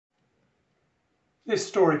This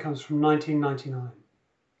story comes from 1999.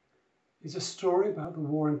 It's a story about the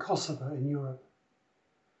war in Kosovo in Europe.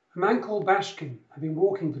 A man called Bashkim had been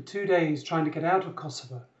walking for 2 days trying to get out of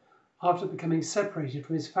Kosovo after becoming separated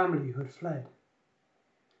from his family who had fled.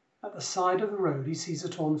 At the side of the road he sees a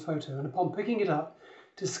torn photo and upon picking it up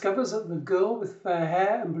discovers that the girl with fair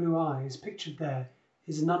hair and blue eyes pictured there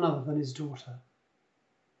is none other than his daughter.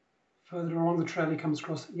 Further along the trail he comes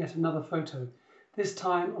across yet another photo, this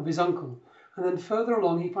time of his uncle, and then further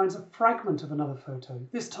along he finds a fragment of another photo,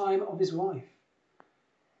 this time of his wife.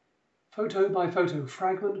 Photo by photo,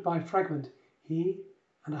 fragment by fragment, he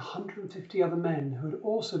and 150 other men who had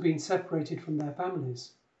also been separated from their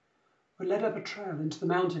families were led up a trail into the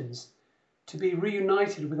mountains to be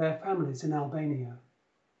reunited with their families in Albania.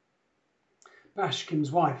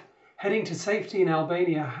 Bashkim's wife, heading to safety in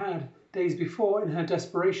Albania, had, days before, in her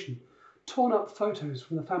desperation, torn up photos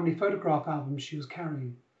from the family photograph album she was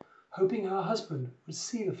carrying, hoping her husband would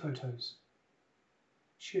see the photos.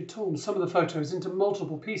 She had torn some of the photos into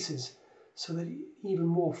multiple pieces so that even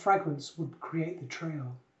more fragments would create the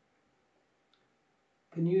trail.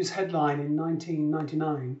 The news headline in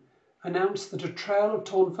 1999 announced that a trail of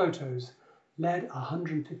torn photos led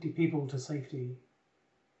 150 people to safety.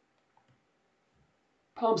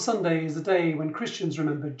 Palm Sunday is the day when Christians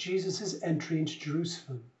remember Jesus' entry into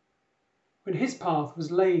Jerusalem, when his path was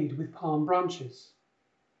laid with palm branches.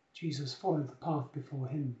 Jesus followed the path before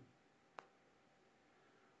him.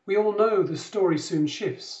 We all know the story soon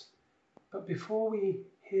shifts, but before we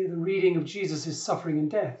hear the reading of Jesus' suffering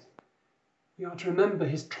and death, we are to remember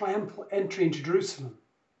his triumphal entry into Jerusalem.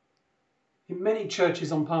 In many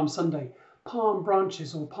churches on Palm Sunday, palm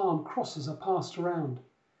branches or palm crosses are passed around,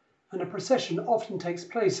 and a procession often takes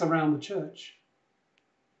place around the church.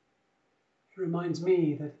 It reminds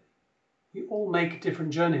me that we all make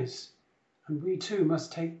different journeys, and we too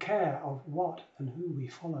must take care of what and who we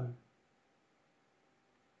follow.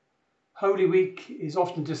 Holy Week is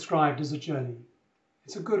often described as a journey.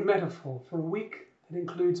 It's a good metaphor for a week that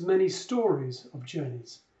includes many stories of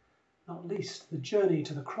journeys, not least the journey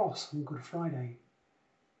to the cross on Good Friday.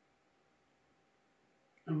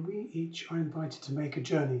 And we each are invited to make a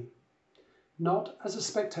journey, not as a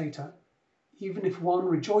spectator, even if one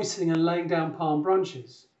rejoicing and laying down palm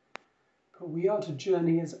branches, but we are to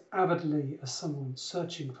journey as avidly as someone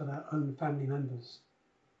searching for their own family members.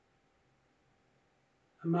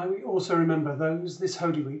 And may we also remember those this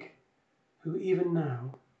Holy Week who even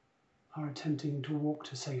now are attempting to walk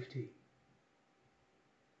to safety.